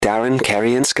Darren,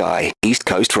 Kerry and Sky, East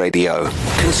Coast Radio.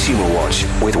 Consumer Watch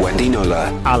with Wendy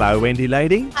Nuller. Hello, Wendy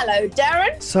lady. Hello,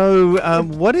 Darren. So,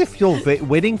 what if your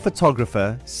wedding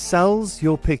photographer sells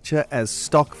your picture as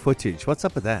stock footage? What's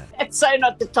up with that? It's so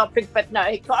not the topic, but no,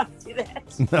 you can't do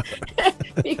that.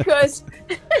 Because,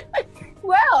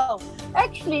 well,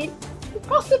 actually,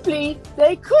 possibly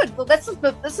they could. Well, this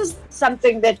is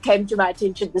something that came to my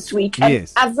attention this week. And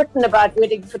Yes. I've written about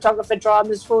wedding photographer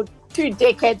dramas for 2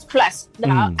 decades plus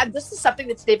now, and this is something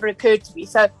that's never occurred to me.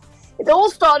 So it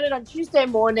all started on Tuesday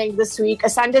morning this week.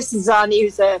 Asanda Sizani,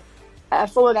 who's a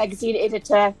former magazine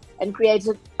editor and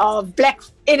creator of Black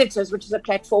Editors, which is a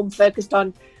platform focused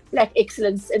on Black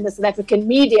excellence in the South African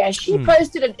media, she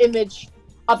posted an image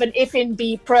of an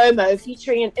FNB promo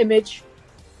featuring an image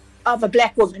of a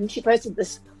black woman. She posted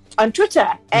this on Twitter,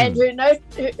 and her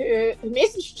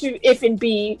message to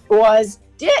FNB was,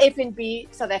 "Dear FNB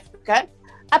South Africa,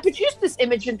 I produced this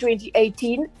image in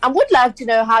 2018 and would like to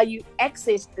know how you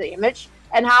accessed the image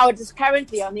and how it is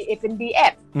currently on the FNB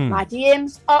app. My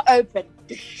DMs are open."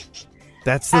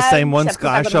 That's the same one so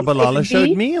Sky put that on Shabalala FNB.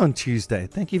 showed me on Tuesday.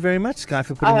 Thank you very much, Sky,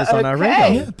 for putting this on our radar.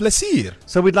 okay. Yeah, plezier.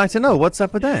 So we'd like to know, what's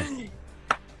up with that?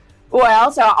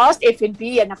 Well, so I asked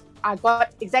FNB and I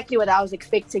got exactly what I was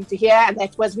expecting to hear, and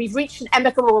that was, "We've reached an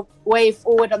amicable way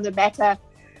forward on the matter."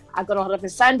 I got a hold of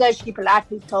Asanda. She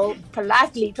politely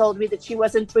told me that she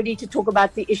wasn't ready to talk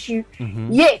about the issue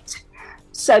yet.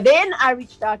 So then I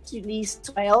reached out to Lee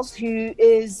Swales, who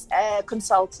is a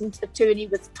consultant attorney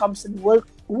with Thompson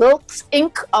Wilkes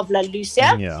Inc. of La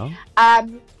Lucia,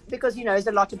 because he knows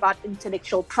a lot about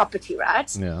intellectual property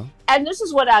rights. Yeah. And this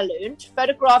is what I learned.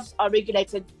 Photographs are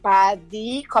regulated by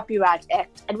the Copyright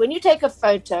Act. And when you take a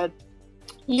photo,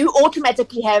 you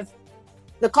automatically have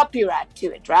the copyright to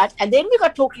it, right? And then we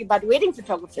got talking about wedding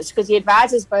photographers, because he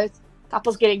advises both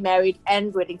couples getting married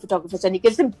and wedding photographers, and he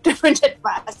gives them different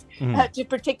advice to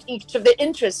protect each of their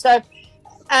interests. So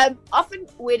often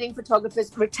wedding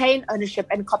photographers retain ownership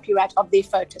and copyright of their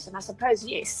photos. And I suppose,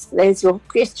 yes, there's your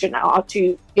question now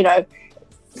to,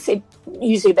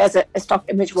 use it as a stock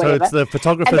image, So whatever. it's the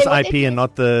photographer's And then what IP they and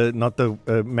not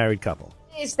the married couple.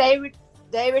 Yes, they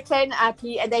retain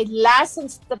IP and they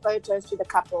license the photos to the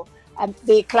couple and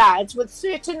their clients with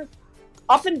certain,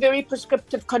 often very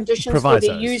prescriptive conditions for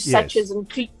their Provisos, use, yes. such as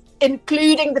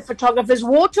including the photographer's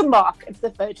watermark if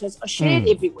the photos are shared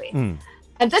everywhere.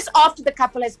 And this after the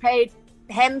couple has paid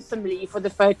handsomely for the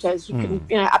photos. You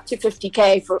can, up to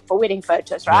 50K for wedding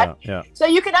photos, right? Yeah. So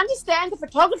you can understand the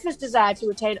photographer's desire to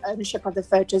retain ownership of the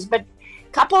photos, but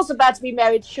couples about to be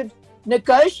married should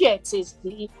negotiate, says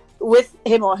Lee, with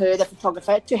him or her, the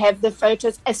photographer, to have the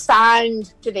photos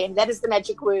assigned to them. That is the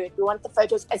magic word. We want the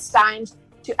photos assigned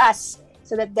to us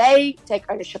so that they take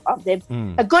ownership of them.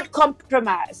 A good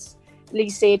compromise,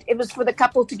 Lee said. It was for the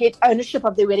couple to get ownership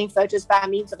of their wedding photos by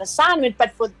means of assignment,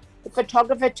 but for the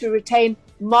photographer to retain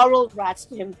moral rights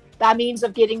to him by means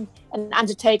of getting an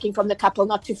undertaking from the couple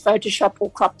not to Photoshop or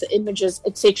crop the images,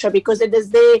 etc. Because it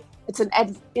is it's an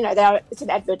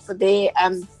advert for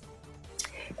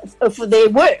their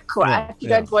work, right? You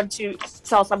don't want to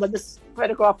tell someone this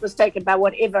photograph was taken by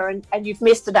whatever and you've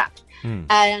messed it up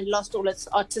and lost all its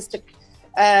artistic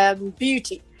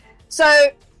beauty.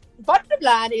 So bottom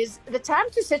line is, the time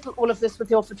to settle all of this with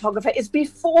your photographer is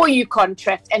before you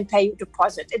contract and pay your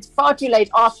deposit. It's far too late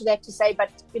after that to say,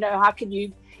 but how can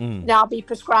you now be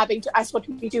prescribing to us what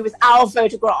we do with our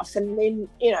photographs? And then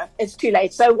it's too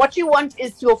late. So what you want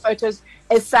is your photos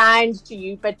assigned to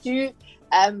you, but do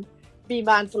be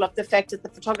mindful of the fact that the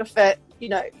photographer, you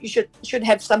should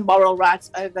have some moral rights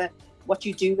over what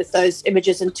you do with those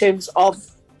images in terms of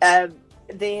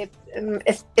their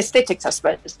aesthetics, I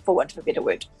suppose, for want of a better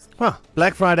word. Well,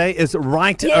 Black Friday is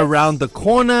right around the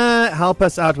corner. Help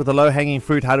us out with the low-hanging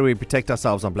fruit. How do we protect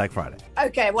ourselves on Black Friday?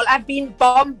 Okay, well, I've been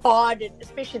bombarded,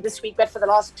 especially this week, but for the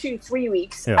last 2-3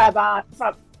 weeks,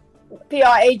 from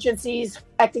PR agencies,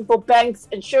 acting for banks,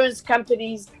 insurance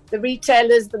companies, the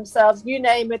retailers themselves, you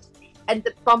name it. And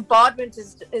the bombardment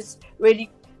is really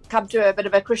come to a bit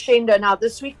of a crescendo now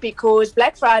this week, because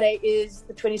Black Friday is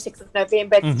the 26th of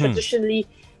November. Traditionally,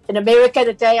 in America,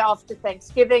 the day after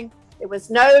Thanksgiving. There was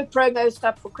no promo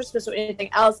stuff for Christmas or anything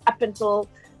else up until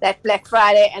that Black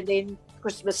Friday, and then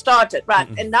Christmas started, right?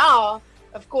 And now,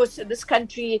 of course, in this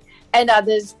country and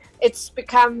others, it's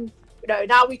become,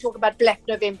 now we talk about Black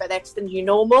November. That's the new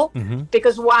normal,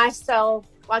 because why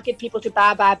get people to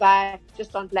buy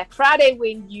just on Black Friday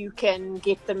when you can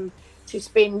get them to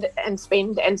spend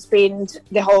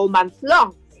the whole month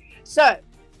long? So,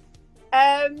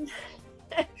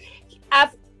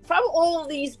 from all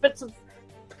these bits of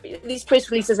these press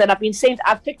releases that have been sent,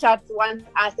 I've picked out the one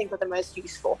I think are the most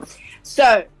useful.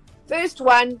 So, first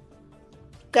one,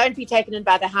 don't be taken in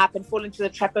by the hype and fall into the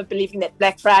trap of believing that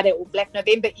Black Friday or Black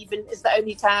November even is the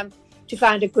only time to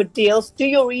find a good deal. Do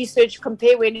your research,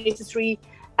 compare where necessary,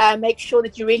 make sure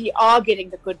that you really are getting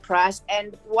the good price.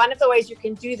 And one of the ways you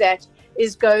can do that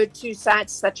is go to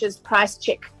sites such as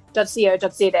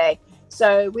pricecheck.co.za.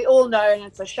 So we all know, and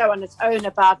it's a show on its own,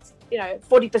 about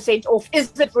 40% off.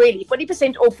 Is it really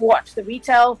 40% off? What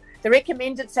the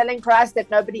recommended selling price that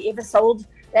nobody ever sold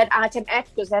that item at,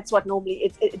 because that's what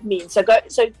normally it means. So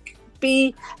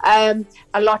be a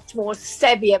lot more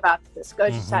savvy about this. Go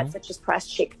to sites such as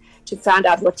Pricecheck to find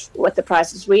out what the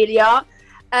prices really are.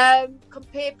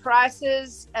 Compare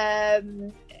prices.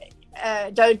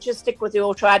 Don't just stick with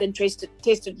your tried and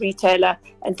tested retailer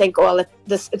and think,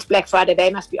 it's Black Friday, they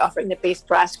must be offering the best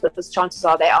price, because chances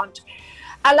are they aren't.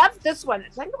 I love this one. I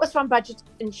think it was from Budget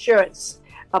Insurance,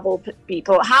 of all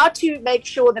people. How to make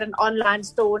sure that an online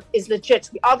store is legit.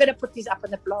 We are going to put these up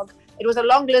on the blog. It was a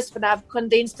long list, but I've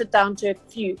condensed it down to a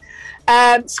few.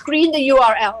 Screen the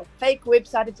URL. Fake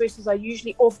website addresses are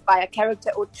usually off by a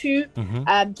character or two,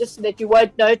 just so that you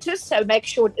won't notice. So make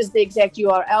sure it is the exact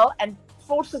URL. And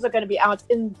fraudsters are going to be out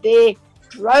in their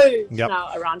droves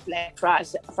now around Black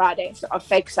Friday of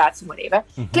fake sites and whatever.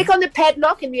 Click on the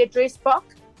padlock in the address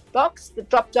box. The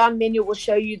drop-down menu will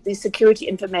show you the security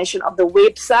information of the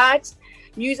website.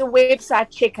 Use a website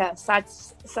checker.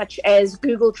 Sites such as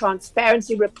Google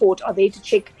Transparency Report are there to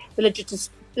check the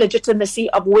legitimacy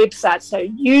of websites. So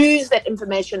use that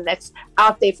information that's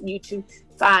out there for you to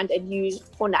find and use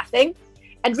for nothing.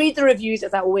 And read the reviews,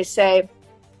 as I always say.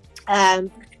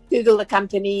 Google the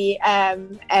company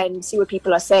and see what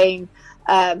people are saying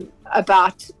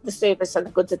about the service and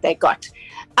the goods that they got.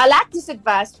 I like this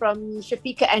advice from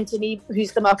Shafika Anthony,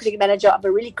 who's the marketing manager of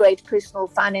a really great personal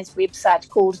finance website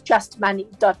called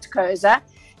justmoney.coza.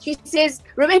 She says,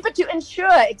 remember to insure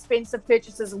expensive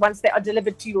purchases once they are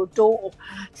delivered to your door.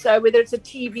 So whether it's a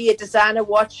TV, a designer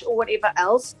watch, or whatever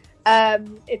else,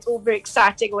 it's all very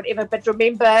exciting or whatever. But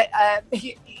remember,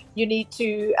 you need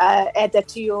to add that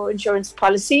to your insurance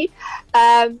policy.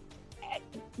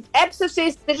 Absa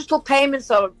says digital payments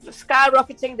are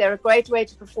skyrocketing. They're a great way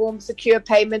to perform secure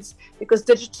payments because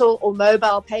digital or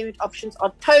mobile payment options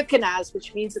are tokenized,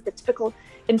 which means that the typical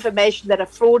information that a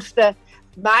fraudster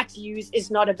might use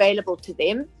is not available to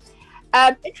them.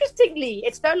 Interestingly,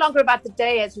 it's no longer about the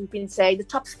day, as we've been saying. The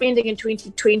top spending in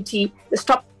 2020,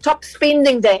 the top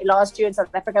spending day last year in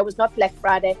South Africa was not Black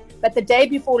Friday, but the day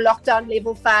before lockdown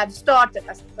level 5 started.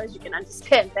 I suppose you can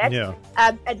understand that. Yeah.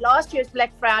 And last year's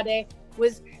Black Friday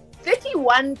was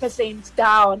 31%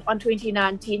 down on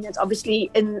 2019. It's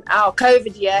obviously in our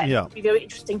COVID year. Yeah. It'll be very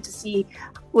interesting to see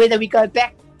whether we go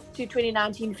back to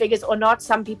 2019 figures or not.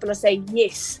 Some people are saying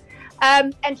yes.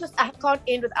 And just, I can't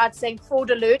end without saying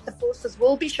fraud alert. The fraudsters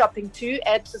will be shopping too.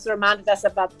 Abs has reminded us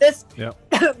about this. Yeah.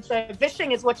 So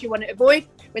phishing is what you want to avoid.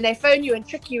 When they phone you and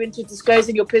trick you into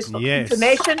disclosing your personal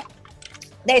information,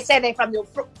 they say they're from the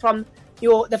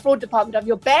fraud department of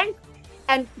your bank.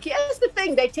 And here's the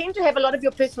thing, they tend to have a lot of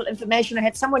your personal information. I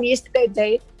had someone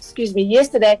yesterday,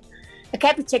 a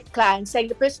Capitec client, saying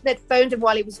the person that phoned him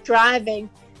while he was driving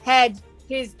had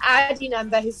his ID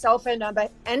number, his cell phone number,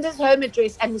 and his home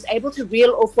address, and was able to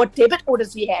reel off what debit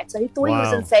orders he had. So he thought he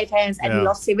was in safe hands, and he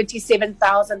lost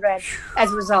 77,000 Rand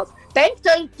as a result. Banks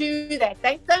don't do that.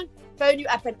 Banks don't phone you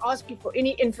up and ask you for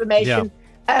any information,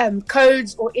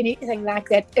 codes or anything like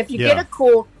that. If you get a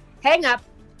call, hang up,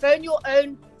 phone your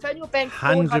bank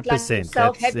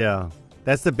 100%.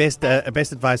 That's the best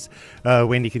advice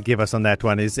Wendy could give us on that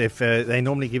one. Is if they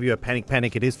normally give you a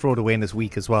panic, it is Fraud Awareness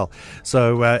Week as well.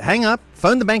 So hang up,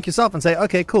 phone the bank yourself, and say,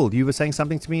 okay, cool. You were saying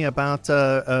something to me about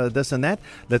this and that.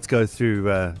 Let's go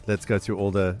through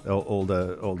all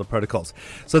the protocols.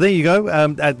 So there you go.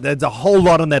 There's a whole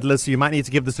lot on that list. So you might need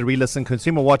to give this a re-listen.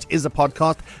 Consumer Watch is a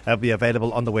podcast. It'll be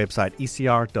available on the website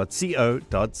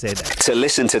ecr.co.za. To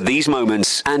listen to these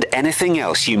moments and anything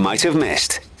else you might have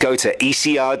missed, go to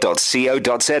ecr.co.za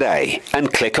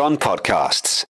and click on podcasts.